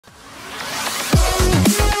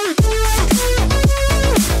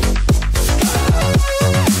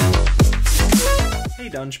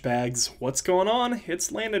Dunchbags, what's going on?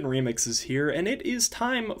 It's Landon Remixes here, and it is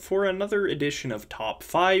time for another edition of Top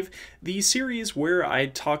 5, the series where I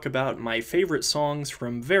talk about my favorite songs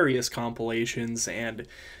from various compilations, and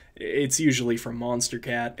it's usually from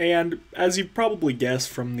Monstercat. And as you've probably guessed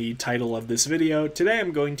from the title of this video, today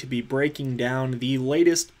I'm going to be breaking down the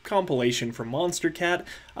latest compilation from Monstercat,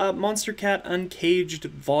 Monstercat Uncaged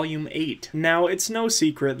Volume 8. Now, it's no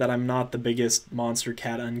secret that I'm not the biggest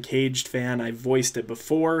Monstercat Uncaged fan. I've voiced it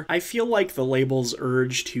before. I feel like the label's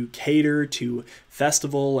urge to cater to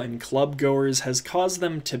festival and club goers has caused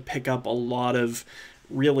them to pick up a lot of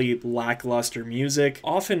really lackluster music.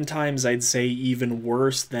 Oftentimes I'd say even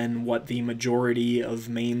worse than what the majority of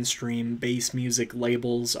mainstream bass music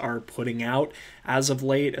labels are putting out as of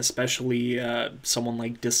late, especially someone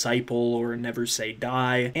like Disciple or Never Say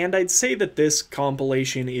Die. And I'd say that this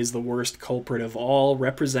compilation is the worst culprit of all,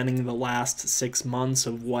 representing the last 6 months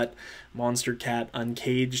of what Monstercat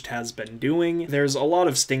Uncaged has been doing. There's a lot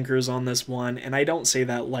of stinkers on this one, and I don't say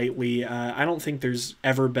that lightly. I don't think there's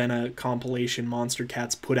ever been a compilation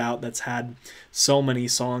Monstercat's put out that's had so many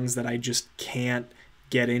songs that I just can't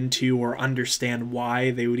get into or understand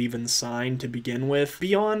why they would even sign to begin with.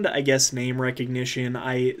 Beyond, I guess, name recognition,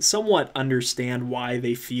 I somewhat understand why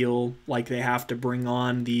they feel like they have to bring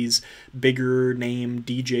on these bigger name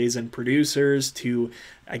DJs and producers to,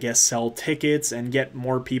 I guess, sell tickets and get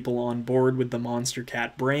more people on board with the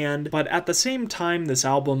Monstercat brand. But at the same time, this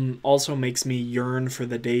album also makes me yearn for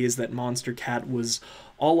the days that Monstercat was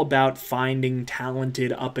all about finding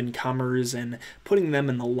talented up-and-comers and putting them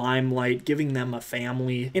in the limelight, giving them a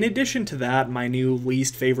family. In addition to that, my new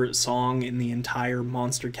least favorite song in the entire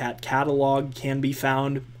Monstercat catalog can be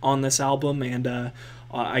found on this album, and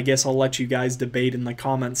I guess I'll let you guys debate in the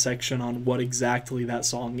comment section on what exactly that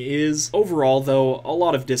song is. Overall, though, a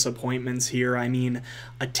lot of disappointments here. I mean,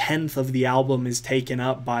 a tenth of the album is taken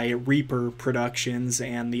up by Reaper Productions,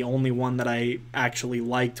 and the only one that I actually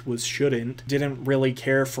liked was Shouldn't. Didn't really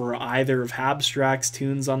care for either of Habstract's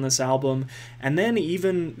tunes on this album, and then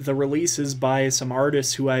even the releases by some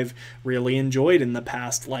artists who I've really enjoyed in the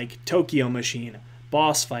past, like Tokyo Machine,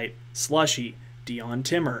 Boss Fight, Slushy, Dion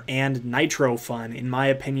Timmer, and Nitro Fun, in my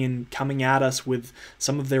opinion, coming at us with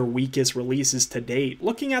some of their weakest releases to date.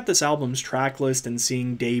 Looking at this album's tracklist and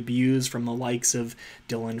seeing debuts from the likes of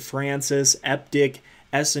Dylan Francis, Eptic,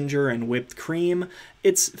 Essinger, and Whipped Cream,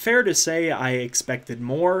 it's fair to say I expected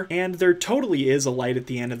more, and there totally is a light at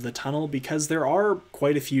the end of the tunnel because there are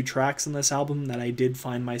quite a few tracks on this album that I did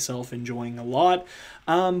find myself enjoying a lot,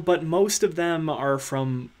 but most of them are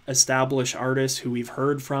from established artists who we've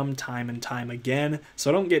heard from time and time again,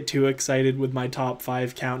 so don't get too excited with my top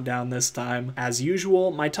 5 countdown this time. As usual,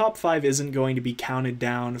 my top 5 isn't going to be counted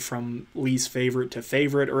down from least favorite to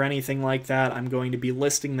favorite or anything like that. I'm going to be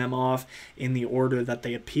listing them off in the order that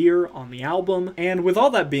they appear on the album, and with all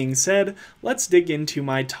that being said, let's dig into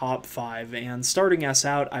my top 5, and starting us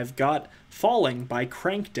out, I've got Falling by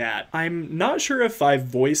Crankdat. I'm not sure if I've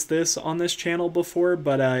voiced this on this channel before,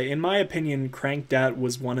 but in my opinion, Crankdat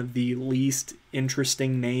was one of the least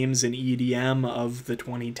interesting names in EDM of the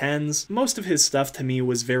 2010s. Most of his stuff to me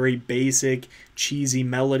was very basic, cheesy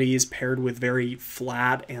melodies paired with very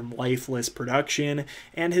flat and lifeless production,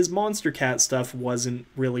 and his Monstercat stuff wasn't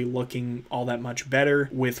really looking all that much better,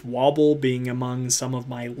 with Wobble being among some of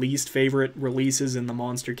my least favorite releases in the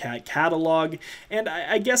Monstercat catalog, and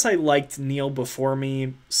I guess I liked Kneel Before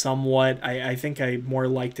Me somewhat. I think I more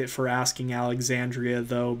liked it for Asking Alexandria,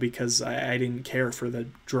 though, because I didn't care for the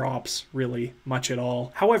drops really much at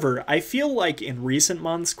all. However, I feel like in recent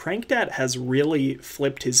months, Crankdat has really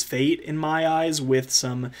flipped his fate in my eyes with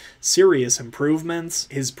some serious improvements.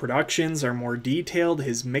 His productions are more detailed,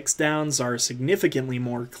 his mixdowns are significantly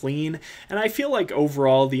more clean, and I feel like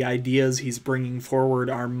overall the ideas he's bringing forward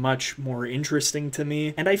are much more interesting to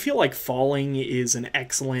me, and I feel like Falling is an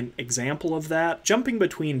excellent example of that. Jumping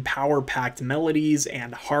between power-packed melodies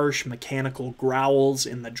and harsh mechanical growls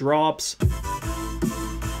in the drops,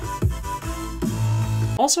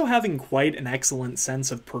 also having quite an excellent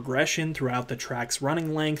sense of progression throughout the track's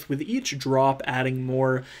running length, with each drop adding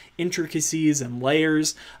more intricacies and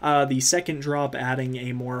layers, the second drop adding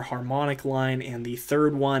a more harmonic line, and the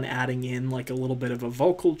third one adding in like a little bit of a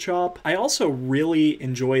vocal chop. I also really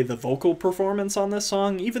enjoy the vocal performance on this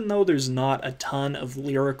song, even though there's not a ton of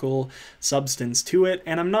lyrical substance to it,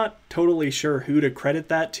 and I'm not totally sure who to credit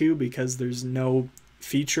that to because there's no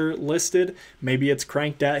feature listed. Maybe it's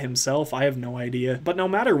Crankdat himself, I have no idea. But no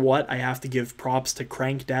matter what, I have to give props to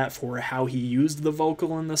Crankdat for how he used the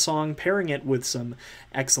vocal in the song, pairing it with some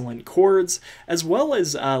excellent chords, as well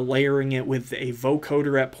as layering it with a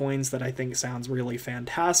vocoder at points that I think sounds really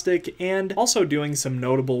fantastic, and also doing some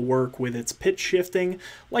notable work with its pitch shifting.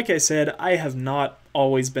 Like I said, I have not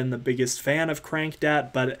always been the biggest fan of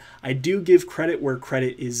Crankdat, but I do give credit where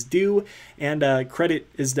credit is due, and credit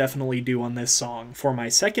is definitely due on this song. For my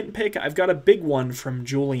second pick, I've got a big one from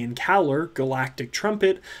Julian Cowler, Galactic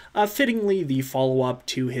Trumpet, fittingly the follow-up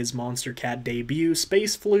to his Monstercat debut,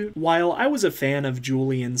 Space Flute. While I was a fan of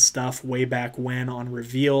Julian's stuff way back when on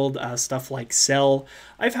Revealed, stuff like Cell,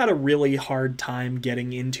 I've had a really hard time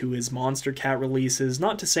getting into his Monstercat releases,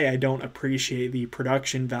 not to say I don't appreciate the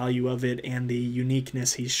production value of it and the uniqueness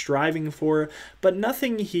he's striving for, but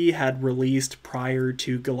nothing he had released prior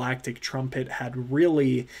to Galactic Trumpet had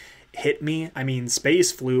really hit me. I mean,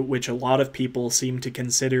 Space Flute, which a lot of people seem to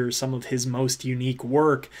consider some of his most unique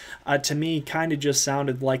work, to me kind of just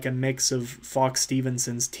sounded like a mix of Fox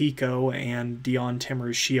Stevenson's Tico and Dion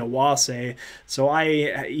Timmer's Shiawase, so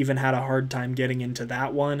I even had a hard time getting into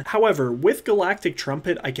that one. However, with Galactic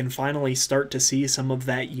Trumpet, I can finally start to see some of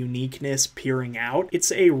that uniqueness peering out.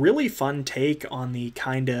 It's a really fun take on the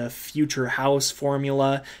kind of future house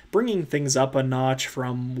formula, bringing things up a notch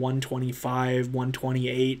from 125,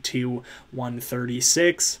 128 to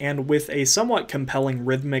 136, and with a somewhat compelling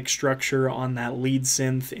rhythmic structure on that lead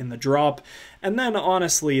synth in the drop. And then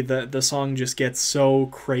honestly, the song just gets so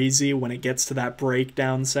crazy when it gets to that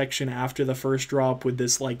breakdown section after the first drop with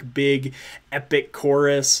this like big epic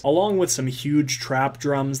chorus, along with some huge trap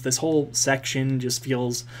drums. This whole section just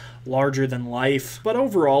feels larger than life, but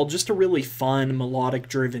overall just a really fun melodic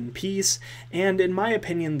driven piece, and in my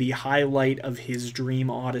opinion the highlight of his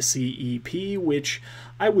Dream Odyssey EP, which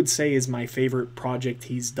I would say is my favorite project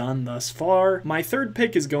he's done thus far. My third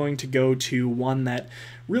pick is going to go to one that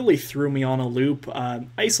really threw me on a loop,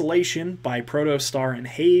 Isolation by Protostar and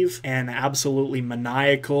Have, an absolutely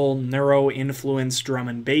maniacal, neuro-influenced drum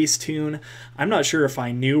and bass tune. I'm not sure if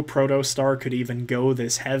I knew Protostar could even go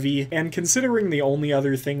this heavy, and considering the only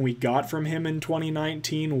other thing we got from him in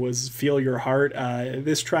 2019 was Feel Your Heart,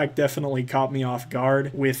 this track definitely caught me off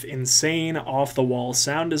guard, with insane off-the-wall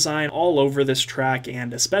sound design all over this track,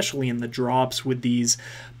 and especially in the drops with these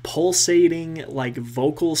pulsating like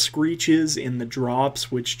vocal screeches in the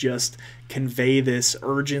drops, which just convey this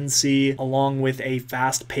urgency along with a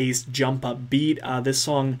fast-paced jump up beat. This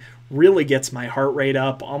song really gets my heart rate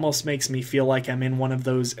up, almost makes me feel like I'm in one of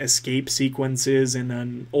those escape sequences in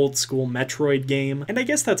an old school Metroid game. And I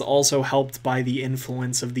guess that's also helped by the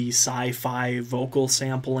influence of the sci-fi vocal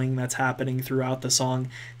sampling that's happening throughout the song,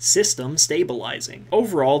 System Stabilizing.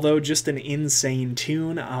 Overall though, just an insane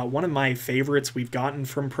tune, one of my favorites we've gotten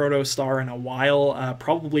from Protostar in a while,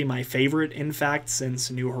 probably my favorite in fact since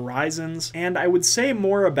New Horizons. And I would say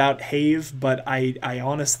more about Have, but I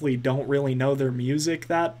honestly don't really know their music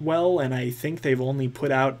that well, and I think they've only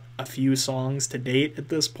put out a few songs to date at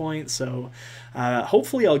this point, so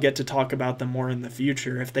hopefully I'll get to talk about them more in the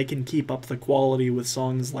future. If they can keep up the quality with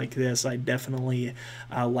songs like this, I definitely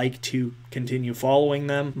like to continue following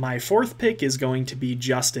them. My fourth pick is going to be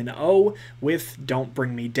Justin O with Don't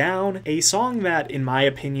Bring Me Down, a song that in my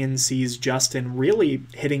opinion sees Justin really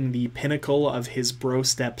hitting the pinnacle of his bro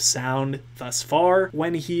step sound thus far.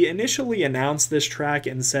 When he initially announced this track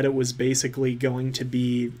and said it was basically going to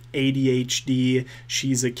be ADHD,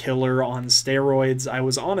 She's a Killer on steroids, I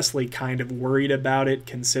was honestly kind of worried about it,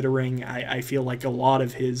 considering I feel like a lot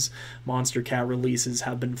of his Monstercat releases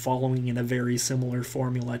have been following in a very similar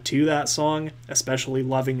formula to that song, especially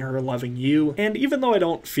Loving Her, Loving You. And even though I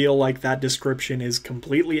don't feel like that description is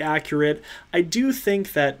completely accurate, I do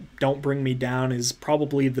think that Don't Bring Me Down is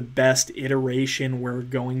probably the best iteration we're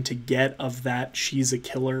going to get of that She's a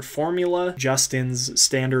Killer formula. Justin's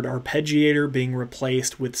standard arpeggiator being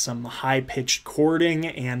replaced with some high-pitched chording,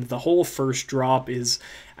 and the whole first drop is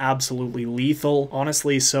absolutely lethal.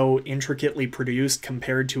 Honestly, so intricately produced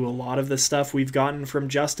compared to a lot of the stuff we've gotten from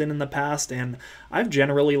Justin in the past, and I've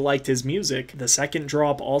generally liked his music. The second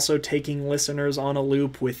drop also taking listeners on a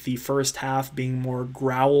loop, with the first half being more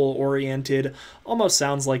growl-oriented, almost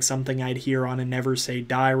sounds like something I'd hear on a Never Say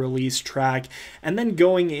Die release track, and then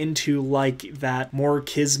going into like that more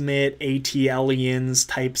Kismet, AT-Aliens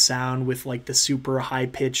type sound with like the super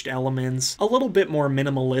high-pitched elements, a little bit more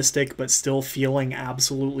minimalistic but still feeling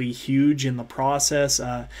absolutely absolutely huge in the process.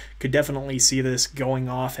 Could definitely see this going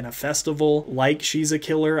off in a festival like She's a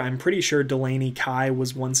Killer. I'm pretty sure Delaney Kai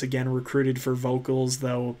was once again recruited for vocals,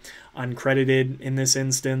 though uncredited in this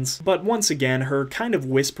instance. But once again, her kind of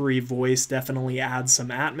whispery voice definitely adds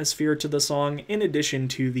some atmosphere to the song, in addition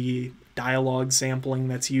to the dialogue sampling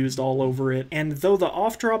that's used all over it. And though the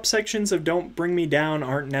off-drop sections of Don't Bring Me Down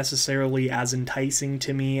aren't necessarily as enticing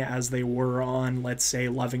to me as they were on, let's say,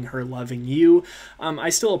 Loving Her, Loving You, I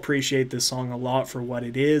still appreciate this song a lot for what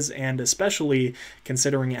it is, and especially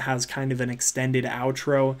considering it has kind of an extended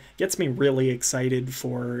outro, gets me really excited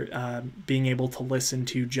for being able to listen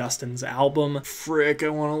to Justin's album. Frick, I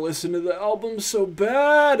want to listen to the album so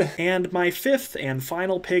bad! And my fifth and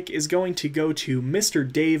final pick is going to go to Mr.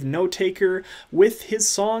 Dave Notaker with his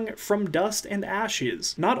song From Dust and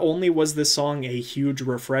Ashes. Not only was this song a huge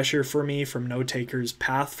refresher for me from Notaker's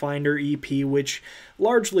Pathfinder EP, which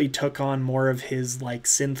largely took on more of his like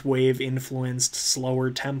synthwave influenced slower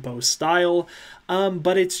tempo style,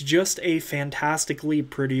 but it's just a fantastically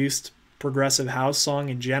produced progressive house song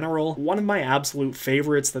in general. One of my absolute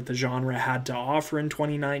favorites that the genre had to offer in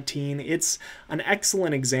 2019. It's an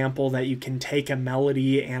excellent example that you can take a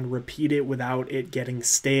melody and repeat it without it getting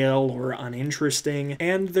stale or uninteresting,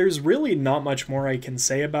 and there's really not much more I can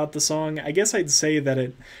say about the song. I guess I'd say that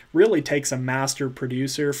it really takes a master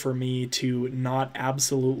producer for me to not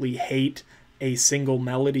absolutely hate a single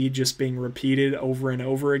melody just being repeated over and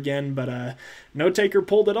over again, but Notaker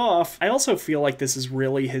pulled it off. I also feel like this is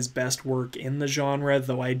really his best work in the genre,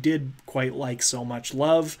 though I did quite like So Much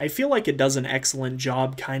Love. I feel like it does an excellent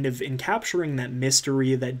job kind of in capturing that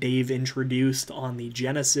mystery that Dave introduced on the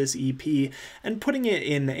Genesis EP and putting it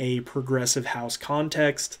in a progressive house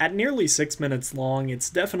context. At nearly 6 minutes long,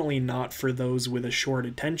 it's definitely not for those with a short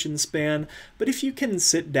attention span, but if you can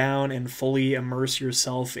sit down and fully immerse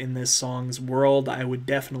yourself in this song's world, I would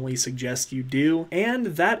definitely suggest you do. And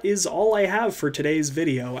that is all I have for today's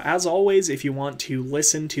video. As always, if you want to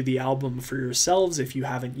listen to the album for yourselves, if you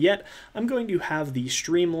haven't yet, I'm going to have the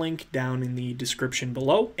stream link down in the description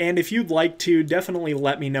below. And if you'd like to, definitely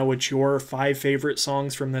let me know what your 5 favorite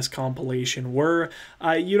songs from this compilation were.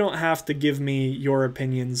 You don't have to give me your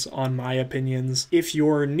opinions on my opinions. If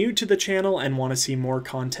you're new to the channel and want to see more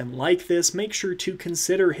content like this, make sure to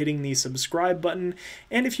consider hitting the subscribe button.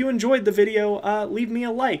 And if you enjoyed the video, leave me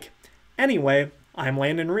a like. Anyway, I'm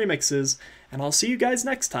Landon Remixes, and I'll see you guys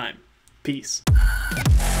next time. Peace.